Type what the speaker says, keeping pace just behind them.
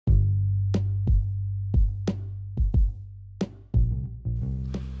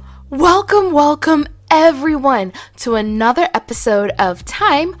Welcome everyone to another episode of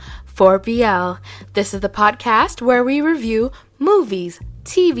Time for BL. This is the podcast where we review movies,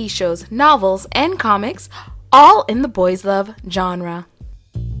 TV shows, novels, and comics, all in the boys love genre.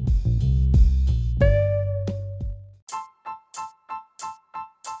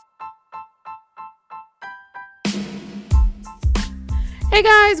 Hey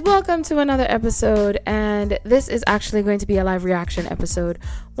guys, welcome to another episode, and this is actually going to be a live reaction episode.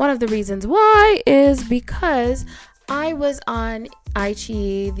 One of the reasons why is because I was on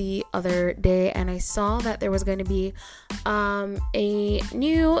iQIYI the other day and I saw that there was going to be a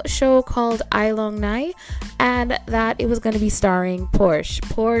new show called Nhai, and that it was going to be starring Porsche.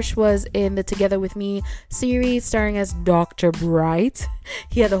 Porsche was in the Together With Me series, starring as Dr. Bright.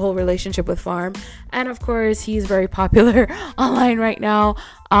 He had the whole relationship with Farm, and of course he's very popular online right now,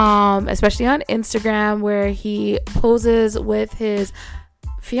 especially on Instagram, where he poses with his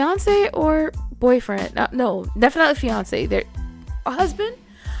fiance or boyfriend. No, definitely fiance. They're a husband.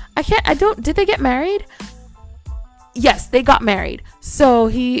 Did they get married? Yes, they got married. So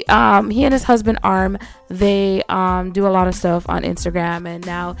he and his husband Arm, they do a lot of stuff on Instagram, and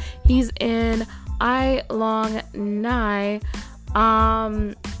now he's in Nhai.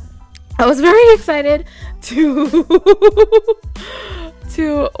 I was very excited to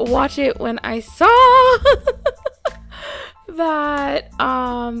to watch it when I saw that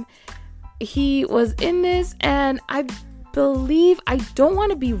he was in this, and I don't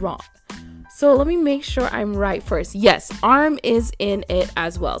want to be wrong, so let me make sure I'm right first. Yes, Arm is in it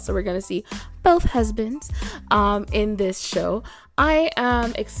as well, so we're gonna see both husbands in this show. I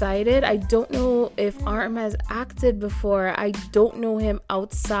am excited. I don't know if Arm has acted before. I don't know him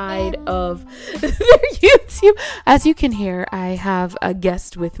outside of YouTube. As you can hear, I have a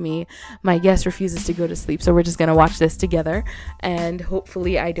guest with me. My guest refuses to go to sleep, so we're just gonna watch this together, and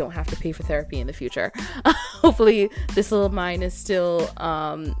hopefully I don't have to pay for therapy in the future. Hopefully this little mind is still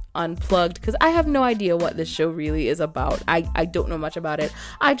unplugged, because I have no idea what this show really is about. I don't know much about it.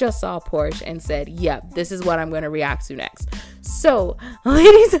 I just saw Porsche and said, yeah, this is what I'm going to react to next. So,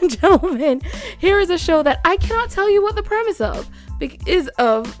 ladies and gentlemen, here is a show that I cannot tell you what the premise is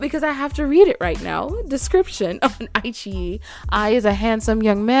because I have to read it right now. Description on iQIYI. I is a handsome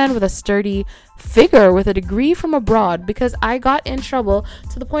young man with a sturdy figure with a degree from abroad. Because I got in trouble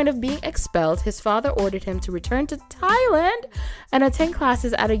to the point of being expelled, his father ordered him to return to Thailand and attend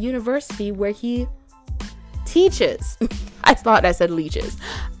classes at a university where he teaches. I thought I said leeches.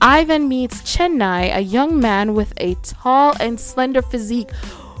 I then meets Nhai, a young man with a tall and slender physique,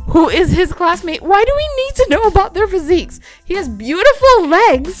 who is his classmate. Why do we need to know about their physiques? He has beautiful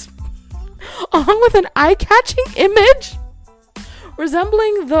legs, along with an eye-catching image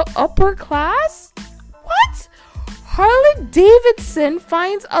resembling the upper class. What? Harley Davidson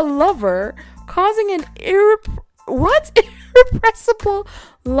finds a lover, causing an irrepressible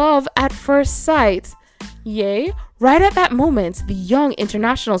love at first sight. Yay, right at that moment, the young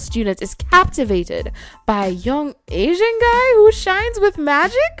international student is captivated by a young Asian guy who shines with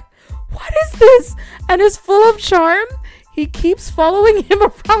magic. What is this? And is full of charm. He keeps following him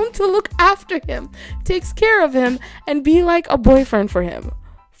around to look after him, takes care of him, and be like a boyfriend for him.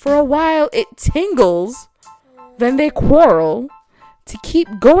 For a while, it tingles. Then they quarrel to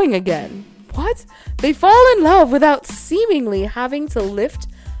keep going again. What? They fall in love without seemingly having to lift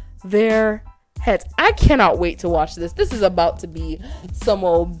their heads. I cannot wait to watch this. This is about to be some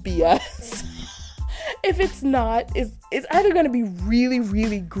old BS. If it's not, it's either going to be really,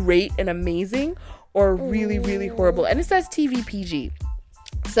 really great and amazing, or really, really horrible. And it says TV PG,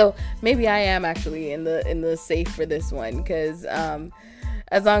 so maybe I am actually in the safe for this one, because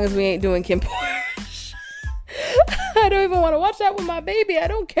as long as we ain't doing Kim Porsche. I don't even want to watch that with my baby. I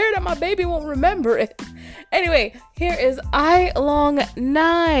don't care that my baby won't remember it. Anyway, here is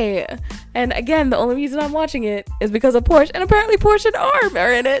Nhai. And again, the only reason I'm watching it is because of Porsche. And apparently Porsche and Arm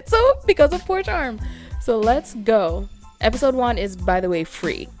are in it. So, because of Porsche Arm. So, let's go. Episode 1 is, by the way,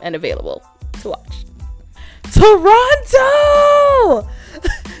 free and available to watch. Toronto!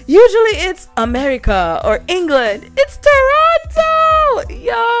 Usually it's America or England. It's Toronto!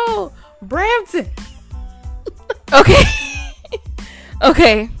 Yo! Brampton!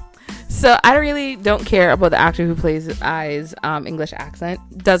 Okay. So I really don't care about the actor who plays I's English accent.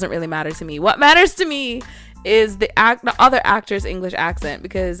 Doesn't really matter to me. What matters to me is the other actor's English accent,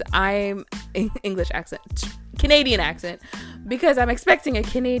 because I'm Canadian accent, because I'm expecting a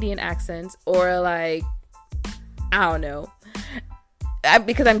Canadian accent, or like, I don't know.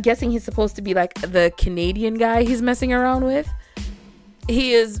 Because I'm guessing he's supposed to be like the Canadian guy he's messing around with.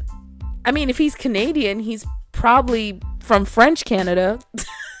 He is, I mean, if he's Canadian, he's probably from French Canada.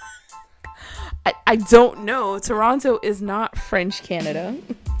 I don't know. Toronto is not French Canada.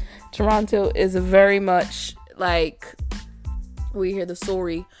 Toronto is very much like, we hear the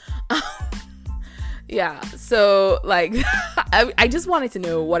sorry. Yeah, so like I just wanted to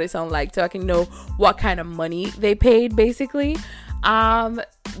know what it sounded like so I can know what kind of money they paid, basically.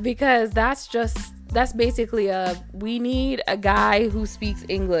 Because that's basically we need a guy who speaks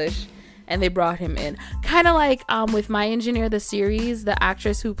English, and they brought him in. Kind of like with My Engineer, the series, the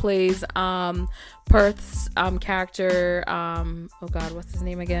actress who plays Perth's character, oh god, what's his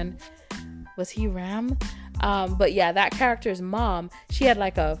name again? Was he Ram? But yeah, that character's mom, she had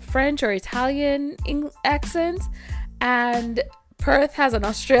like a French or Italian accent, and Perth has an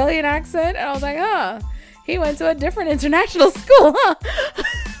Australian accent, and I was like, he went to a different international school, huh?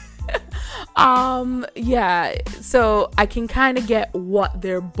 Yeah, so I can kind of get what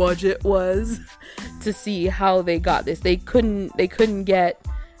their budget was to see how they got this. They couldn't get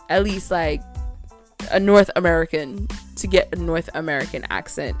at least like a North American to get a North American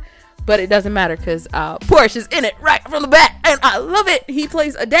accent. But it doesn't matter because Porsche is in it right from the bat, and I love it. He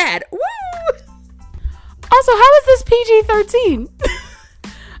plays a dad. Woo! Also, how is this PG-13?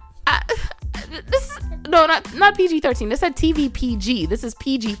 Not PG-13. This said TV-PG. This is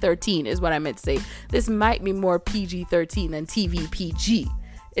PG-13 is what I meant to say. This might be more PG-13 than TV-PG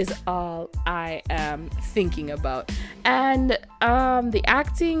is all I am thinking about. And the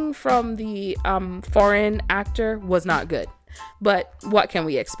acting from the foreign actor was not good. But what can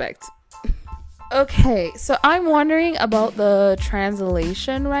we expect? Okay, so I'm wondering about the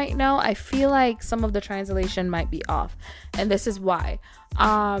translation right now. I feel like some of the translation might be off, and this is why.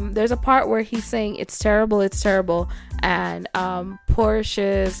 There's a part where he's saying it's terrible, and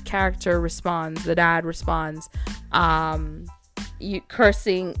Porsche's character responds, the dad responds,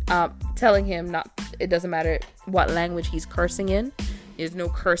 cursing, telling him it doesn't matter what language he's cursing in. There's no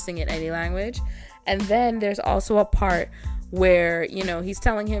cursing in any language. And then there's also a part where, he's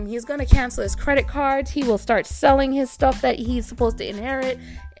telling him he's going to cancel his credit cards. He will start selling his stuff that he's supposed to inherit.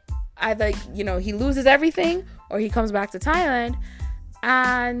 Either, he loses everything or he comes back to Thailand.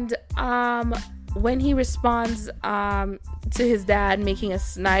 And when he responds to his dad making a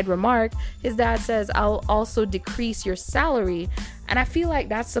snide remark, his dad says, I'll also decrease your salary. And I feel like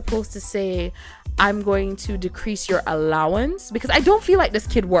that's supposed to say, I'm going to decrease your allowance, because I don't feel like this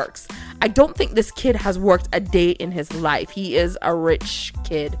kid works. I don't think this kid has worked a day in his life. He is a rich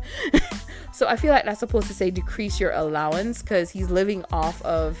kid. So I feel like that's supposed to say decrease your allowance, because he's living off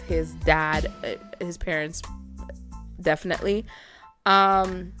of his dad, his parents, definitely.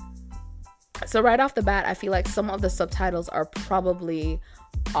 So right off the bat, I feel like some of the subtitles are probably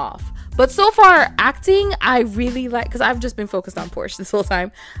off. But so far, acting, I really like, because I've just been focused on Porsche this whole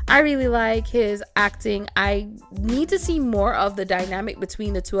time. I really like his acting. I need to see more of the dynamic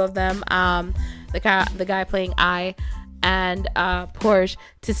between the two of them. The guy playing I and Porsche,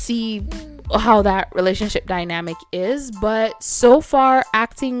 to see how that relationship dynamic is. But so far,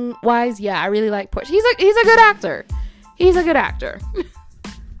 acting wise, yeah, I really like Porsche. He's a good actor. He's a good actor.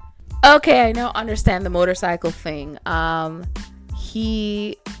 Okay, I now understand the motorcycle thing.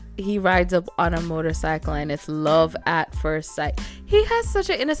 He rides up on a motorcycle and it's love at first sight. He has such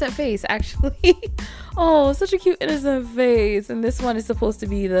an innocent face, actually. Oh, such a cute innocent face. And this one is supposed to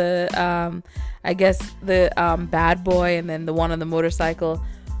be the I guess the bad boy, and then the one on the motorcycle,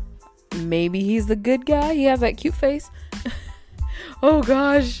 maybe he's the good guy. He has that cute face. Oh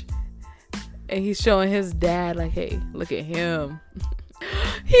gosh. And he's showing his dad like, hey, look at him.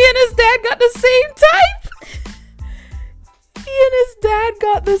 He and his dad got the same type. He and his dad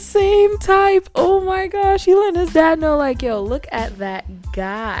got the same type. Oh my gosh. He let his dad know, like, yo, look at that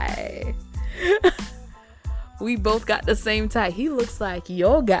guy. We both got the same type. He looks like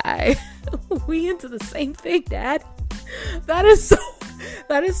your guy. We into the same thing, Dad. That is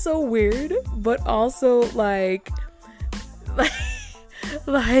so weird, but also like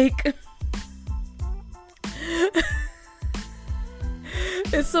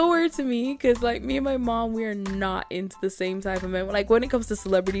it's so weird to me, because like me and my mom, we are not into the same type of men. Like when it comes to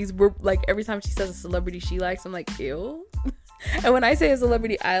celebrities, we're like, every time she says a celebrity she likes, I'm like, ew. And when I say a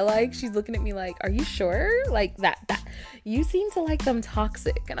celebrity I like, she's looking at me like, are you sure? Like that you seem to like them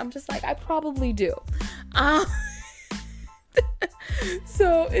toxic. And I'm just like, I probably do.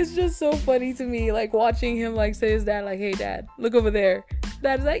 So it's just so funny to me, like watching him like say his dad, like, hey Dad, look over there.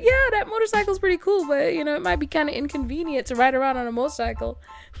 Dad's like, yeah, that motorcycle's pretty cool, but it might be kind of inconvenient to ride around on a motorcycle.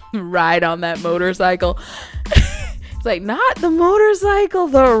 Ride on that motorcycle. It's like, not the motorcycle,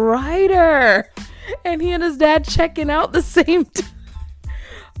 the rider. And he and his dad checking out the same time.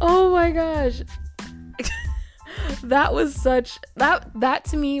 Oh my gosh. That was such that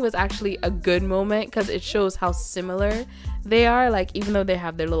to me was actually a good moment because it shows how similar they are. Like, even though they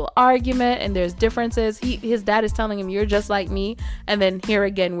have their little argument and there's differences, his dad is telling him, "You're just like me," and then here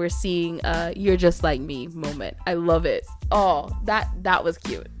again we're seeing "You're just like me" moment. I love it. Oh, that was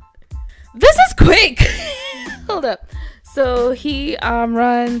cute. This is quick. Hold up. So he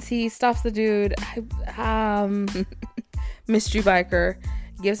runs, he stops the dude, mystery biker,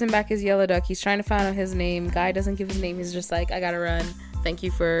 gives him back his yellow duck. He's trying to find out his name. Guy doesn't give his name. He's just like, "I gotta run. Thank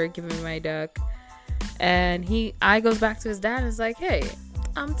you for giving me my duck." And I goes back to his dad and is like, "Hey,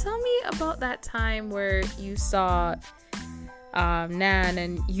 tell me about that time where you saw Nan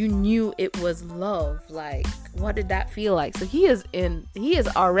and you knew it was love. Like, what did that feel like?" So he is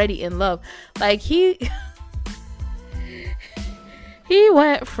already in love. Like, he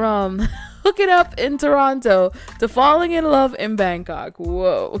went from hooking up in Toronto to falling in love in Bangkok.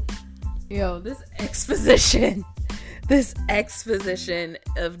 Whoa. Yo, this exposition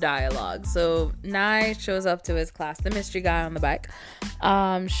of dialogue. So Nhai shows up to his class. The mystery guy on the bike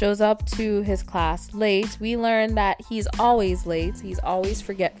shows up to his class late. We learn that he's always late. He's always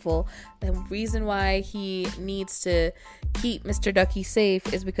forgetful. The reason why he needs to keep Mr. Ducky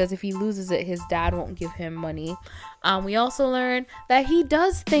safe is because if he loses it, his dad won't give him money. We also learn that he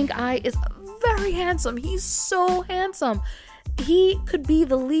does think I is very handsome. He's so handsome. He could be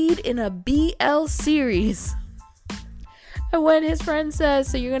the lead in a BL series. And when his friend says,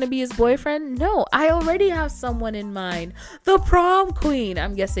 "So you're going to be his boyfriend?" "No, I already have someone in mind. The prom queen."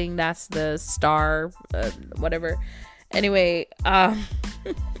 I'm guessing that's the star, whatever. Anyway,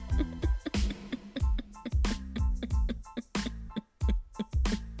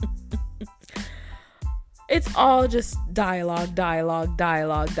 it's all just dialogue. I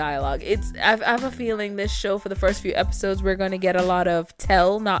have a feeling this show, for the first few episodes, we're going to get a lot of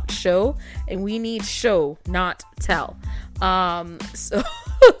tell, not show. And we need show, not tell. So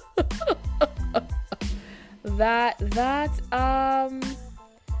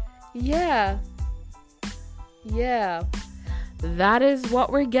yeah, that is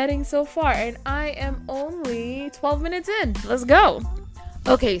what we're getting so far, and I am only 12 minutes in. Let's go.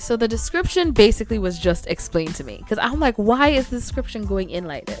 Okay, so the description basically was just explained to me because I'm like, why is the description going in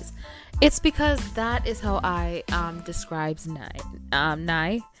like this? It's because that is how I describes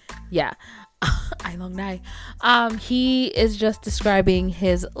Nhai. Yeah. I long Nhai. He is just describing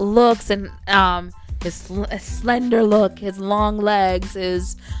his looks and his slender look, his long legs,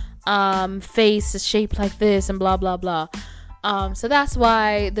 his face is shaped like this, and blah blah blah. So that's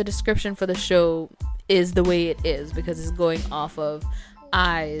why the description for the show is the way it is, because it's going off of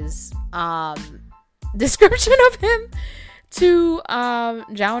I's description of him to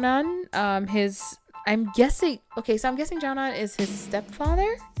Jaonan. I'm guessing Jaonan is his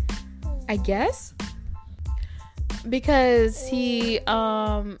stepfather, I guess, because he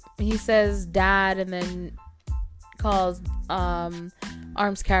says dad and then calls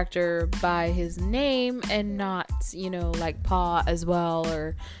Arm's character by his name and not, like Pa as well,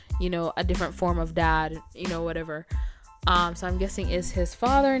 or a different form of dad, whatever. So I'm guessing is his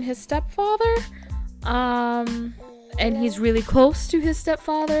father and his stepfather, and he's really close to his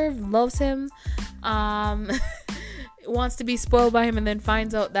stepfather, loves him, wants to be spoiled by him, and then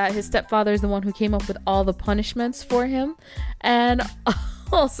finds out that his stepfather is the one who came up with all the punishments for him, and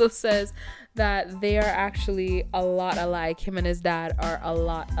also says that they are actually a lot alike. Him and his dad are a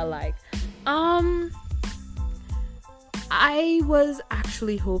lot alike. I was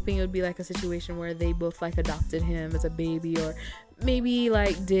actually hoping it would be like a situation where they both like adopted him as a baby, or maybe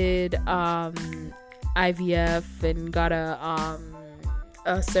like did IVF and got a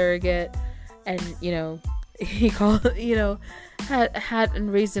surrogate, and he called had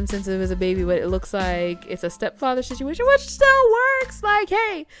and raised him since he was a baby. But it looks like it's a stepfather situation, which still works. Like,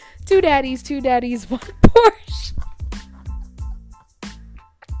 hey, two daddies, one Porsche.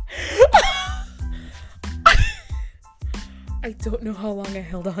 I don't know how long I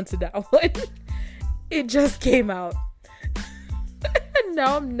held on to that one. It just came out. And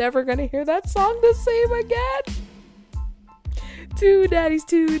now I'm never gonna hear that song the same again. Two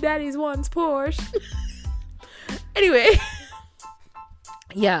daddies, one's Porsche. Anyway.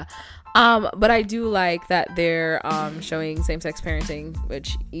 Yeah. But I do like that they're showing same-sex parenting,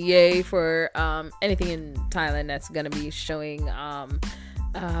 which yay for anything in Thailand that's gonna be showing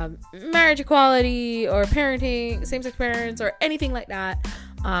marriage equality or parenting, same-sex parents, or anything like that,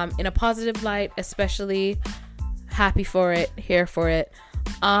 in a positive light. Especially happy for it, here for it.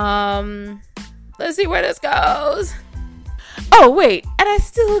 Let's see where this goes. Oh wait, and I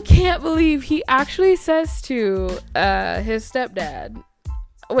still can't believe he actually says to his stepdad,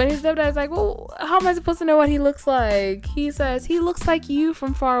 when his stepdad's like, well, how am I supposed to know what he looks like? He says, he looks like you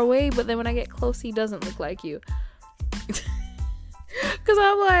from far away, but then when I get close, he doesn't look like you. Because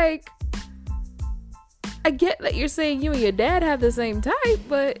I'm like, I get that you're saying you and your dad have the same type,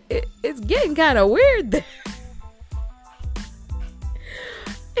 but it's getting kind of weird there.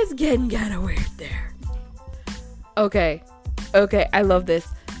 It's getting kind of weird there. Okay, I love this.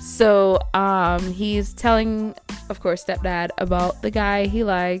 So, he's telling, of course, stepdad about the guy he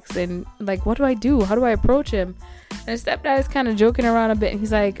likes and like, what do I do? How do I approach him? And his stepdad is kind of joking around a bit. And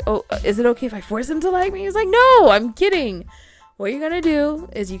he's like, oh, is it okay if I force him to like me? He's like, no, I'm kidding. What you're gonna do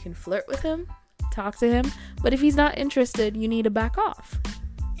is you can flirt with him, talk to him, but if he's not interested, you need to back off.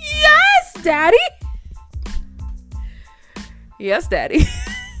 Yes, daddy. Yes, daddy.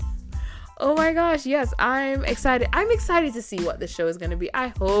 Oh my gosh, yes, I'm excited. I'm excited to see what this show is going to be. I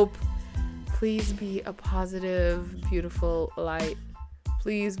hope. Please be a positive, beautiful light.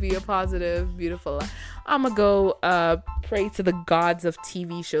 Please be a positive, beautiful light. I'm going to go pray to the gods of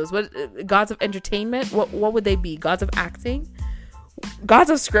TV shows. What gods of entertainment? What would they be? Gods of acting? Gods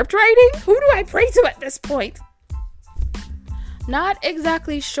of script writing? Who do I pray to at this point? Not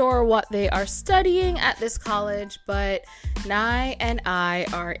exactly sure what they are studying at this college, but Nhai and I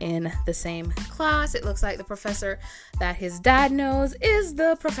are in the same class. It looks like the professor that his dad knows is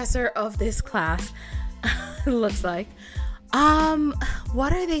the professor of this class. It looks like.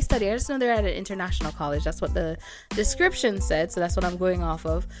 What are they studying? I just know they're at an international college. That's what the description said, so that's what I'm going off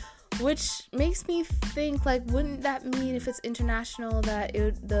of. Which makes me think, like, wouldn't that mean if it's international that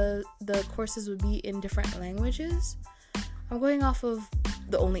the courses would be in different languages? I'm going off of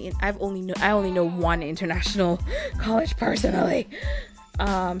I only know one international college personally. So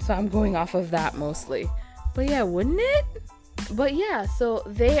I'm going off of that mostly. But yeah, wouldn't it? But yeah, so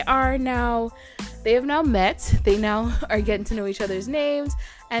they have now met. They now are getting to know each other's names,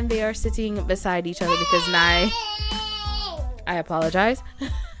 and they are sitting beside each other because Nhai, I apologize.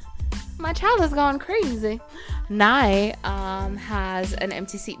 My child has gone crazy. Nhai has an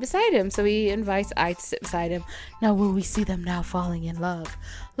empty seat beside him, so he invites I to sit beside him. Now, will we see them now falling in love?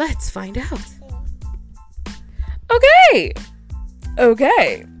 Let's find out. Okay.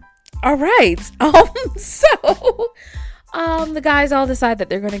 All right. The guys all decide that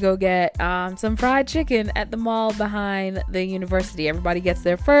they're gonna go get some fried chicken at the mall behind the university. Everybody gets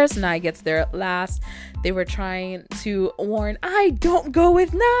there first. Nhai gets there last. They were trying to warn I don't go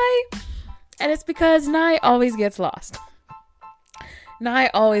with Nhai. And it's because Nhai always gets lost. Nhai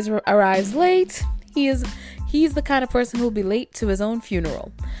always arrives late. He's the kind of person who'll be late to his own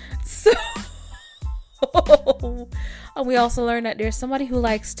funeral. So we also learn that there's somebody who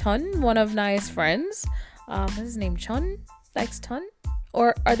likes Tun, one of Nhai's friends. Is his name Chun? Likes Tun?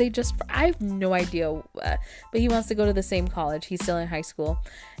 Or are they just... I have no idea. But he wants to go to the same college. He's still in high school.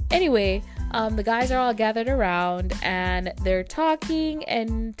 Anyway, the guys are all gathered around and they're talking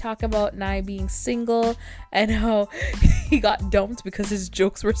about Nhai being single and how he got dumped because his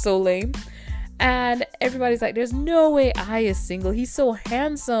jokes were so lame. And everybody's like, there's no way I is single. He's so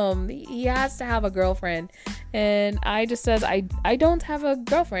handsome. He has to have a girlfriend. And I just says, I don't have a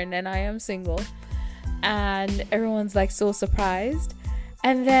girlfriend and I am single. And everyone's like so surprised.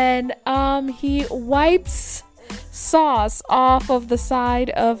 And then he wipes sauce off of the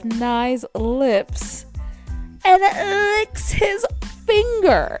side of Nhai's lips and licks his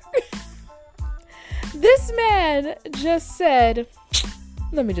finger. This man just said,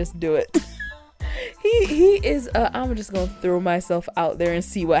 let me just do it. He is I'm just gonna throw myself out there and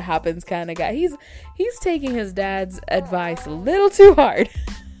see what happens kind of guy. He's taking his dad's advice a little too hard.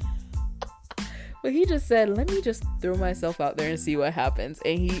 But he just said, let me just throw myself out there and see what happens.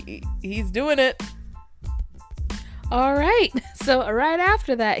 And he's doing it. All right. So right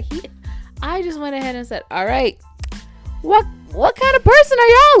after that, I just went ahead and said, all right, what kind of person are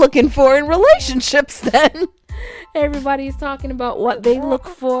y'all looking for in relationships then? Everybody's talking about what they look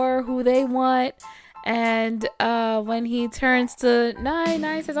for, who they want. And when he turns to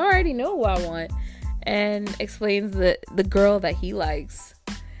Nhai says, I already know who I want. And explains the girl that he likes.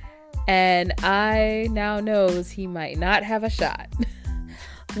 And I now knows he might not have a shot.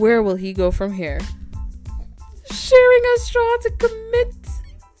 Where will he go from here? Sharing a straw to commit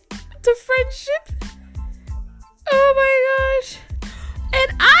to friendship? Oh my gosh.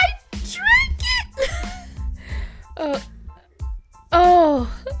 And I drank it.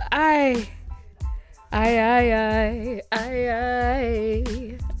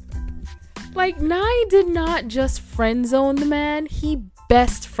 Like, Nhai did not just friend zone the man, he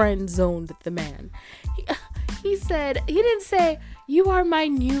best friend zoned the man. He didn't say, you are my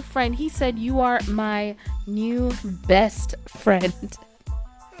new friend. He said, you are my new best friend.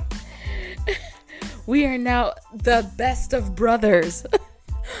 We are now the best of brothers.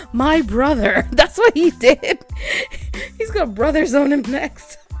 My brother. That's what he did. He's got brother zone him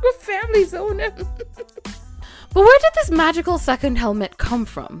next. Family zone him. But where did this magical second helmet come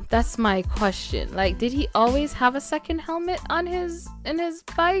from? That's my question. Like, did he always have a second helmet on his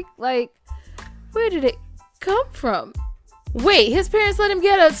bike? Like, where did it come from? Wait, his parents let him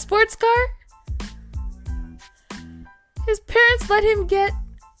get a sports car? His parents let him get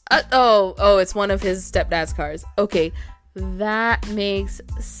it's one of his stepdad's cars. Okay, that makes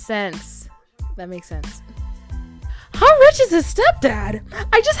sense. How rich is his stepdad?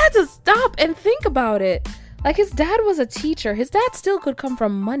 I just had to stop and think about it. Like, his dad was a teacher. His dad still could come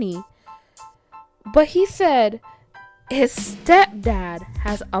from money. But he said his stepdad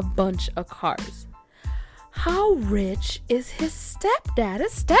has a bunch of cars. How rich is his stepdad?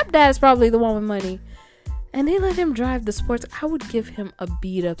 His stepdad is probably the one with money. And they let him drive the sports. I would give him a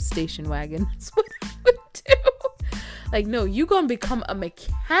beat up station wagon. That's what I would do. Like, no, you gonna become a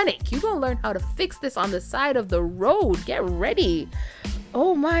mechanic. You gonna learn how to fix this on the side of the road. Get ready.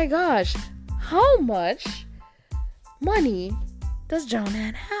 Oh my gosh. How much money does John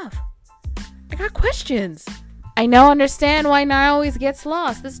Ann have? I got questions. I now understand why Nhai always gets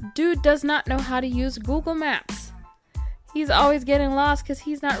lost. This dude does not know how to use Google Maps. He's always getting lost because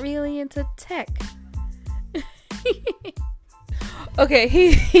he's not really into tech. Okay,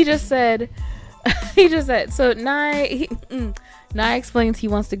 he just said so Nhai explains he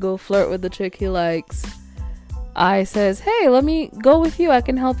wants to go flirt with the chick he likes. I says, hey, let me go with you, I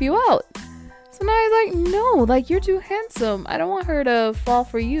can help you out. So Nhai's like, no, like, you're too handsome, I don't want her to fall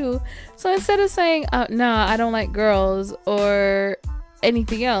for you. So instead of saying nah, I don't like girls or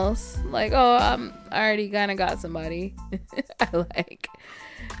anything else, like, I already kind of got somebody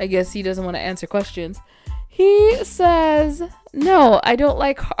I guess he doesn't want to answer questions. He says, no, I don't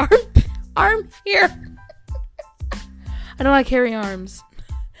like arm here. I don't like hairy arms.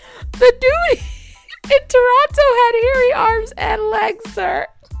 The dude in Toronto had hairy arms and legs, sir.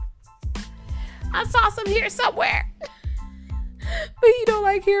 I saw some here somewhere. But you don't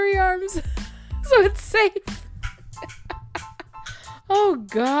like hairy arms, so it's safe. Oh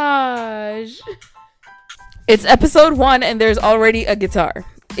gosh. It's episode 1 and there's already a guitar.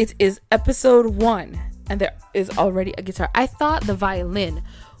 It is episode 1 and there is already a guitar. I thought the violin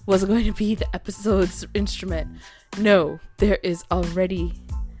was going to be the episode's instrument. No, there is already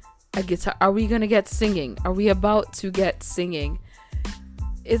a guitar. Are we gonna get singing? Are we about to get singing?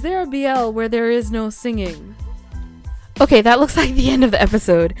 Is there a BL where there is no singing? Okay, that looks like the end of the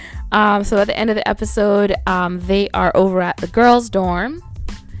episode. So at the end of the episode, they are over at the girls' dorm.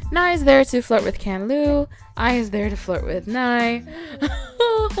 Nhai is there to flirt with Kanlu. I is there to flirt with Nhai.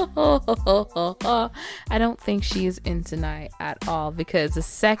 I don't think she's into Nhai at all, because the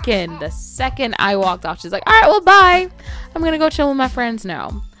second I walked off, she's like, all right, well, bye. I'm gonna go chill with my friends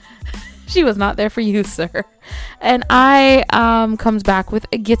now. She was not there for you, sir. And I comes back with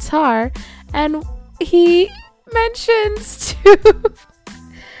a guitar, and he mentions to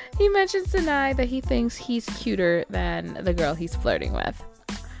Nhai that he thinks he's cuter than the girl he's flirting with.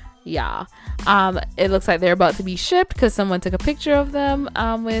 Yeah. It looks like they're about to be shipped because someone took a picture of them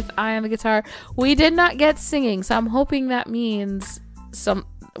with I on the guitar. We did not get singing, so I'm hoping that means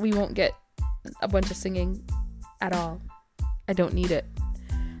we won't get a bunch of singing at all. I don't need it.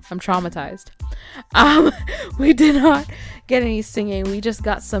 I'm traumatized. We did not get any singing. We just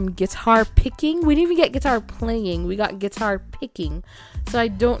got some guitar picking. We didn't even get guitar playing. We got guitar picking. So I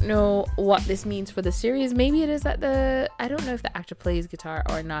don't know what this means for the series. Maybe it is that I don't know if the actor plays guitar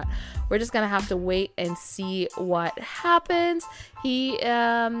or not. We're just gonna have to wait and see what happens. He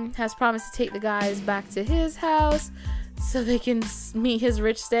has promised to take the guys back to his house so they can meet his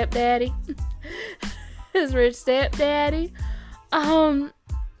rich stepdaddy.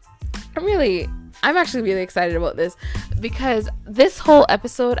 I'm actually really excited about this because this whole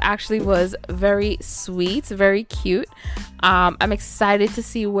episode actually was very sweet, very cute. I'm excited to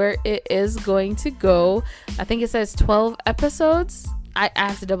see where it is going to go. I think it says 12 episodes. I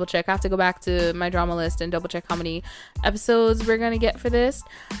have to double check. I have to go back to my drama list and double check how many episodes we're gonna get for this.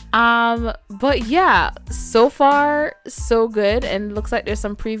 But yeah, so far so good, and looks like there's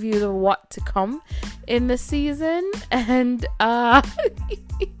some previews of what to come in the season. And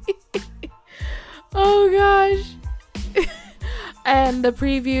oh gosh. And the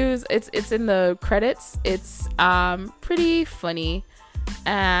previews, it's in the credits. It's pretty funny,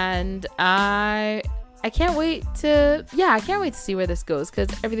 and I can't wait to see where this goes, because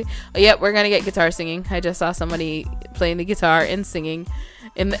everything. Oh yeah, we're gonna get guitar singing. I just saw somebody playing the guitar and singing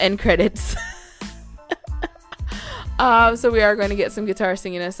in the end credits. So we are going to get some guitar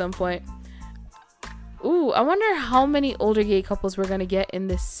singing at some point. Ooh, I wonder how many older gay couples we're gonna get in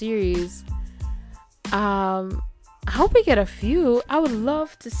this series. I hope we get a few. I would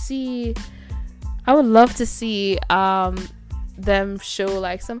love to see them show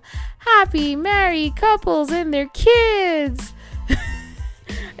like some happy married couples and their kids.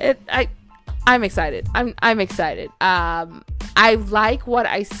 I'm excited. I'm excited. I like what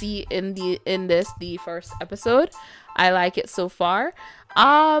I see in the first episode. I like it so far.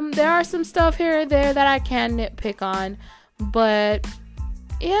 There are some stuff here and there that I can nitpick on, but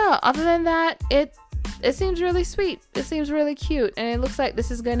yeah, other than that, it seems really sweet. It seems really cute, and it looks like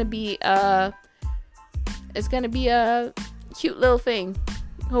this is gonna be a cute little thing.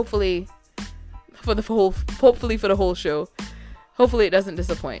 Hopefully for the whole show. Hopefully it doesn't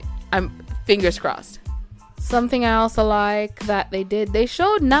disappoint. I'm fingers crossed. Something I also like that they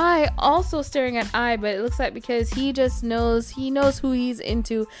showed Nhai also staring at I, but it looks like because he knows who he's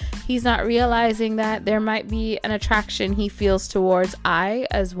into, he's not realizing that there might be an attraction he feels towards I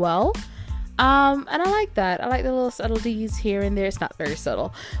as well. And I like that. I like the little subtleties here and there. It's not very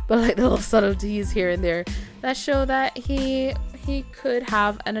subtle, but I like the little subtleties here and there that show that he could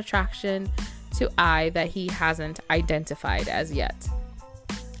have an attraction to I that he hasn't identified as yet.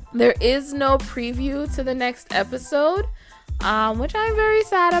 There is no preview to the next episode, which I'm very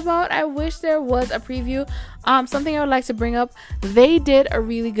sad about. I wish there was a preview. Something I would like to bring up, they did a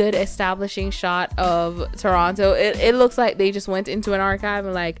really good establishing shot of Toronto. It looks like they just went into an archive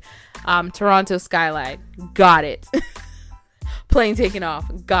and like, Toronto skyline, got it. Plane taking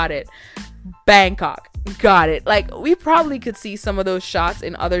off, got it. Bangkok, got it. Like, we probably could see some of those shots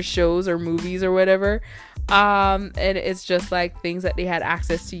in other shows or movies or whatever. And it's just like things that they had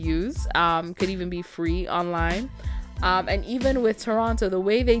access to use, could even be free online. And even with Toronto, the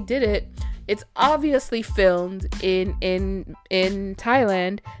way they did it, it's obviously filmed in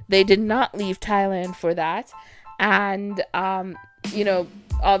Thailand. They did not leave Thailand for that. And,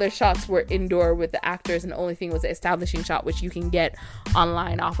 all their shots were indoor with the actors, and the only thing was the establishing shot, which you can get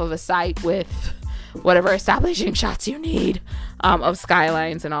online off of a site with whatever establishing shots you need, of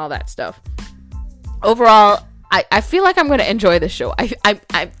skylines and all that stuff. Overall, I feel like I'm going to enjoy this show.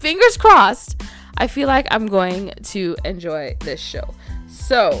 I fingers crossed, I feel like I'm going to enjoy this show.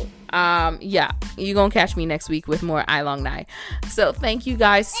 So, yeah, you're going to catch me next week with more I Long Nhai. So thank you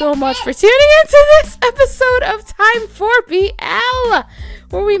guys so much for tuning into this episode of Time for BL,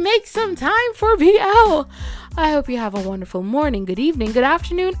 where we make some time for BL. I hope you have a wonderful morning, good evening, good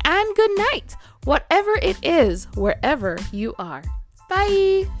afternoon, and good night, whatever it is, wherever you are.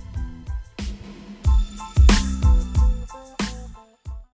 Bye.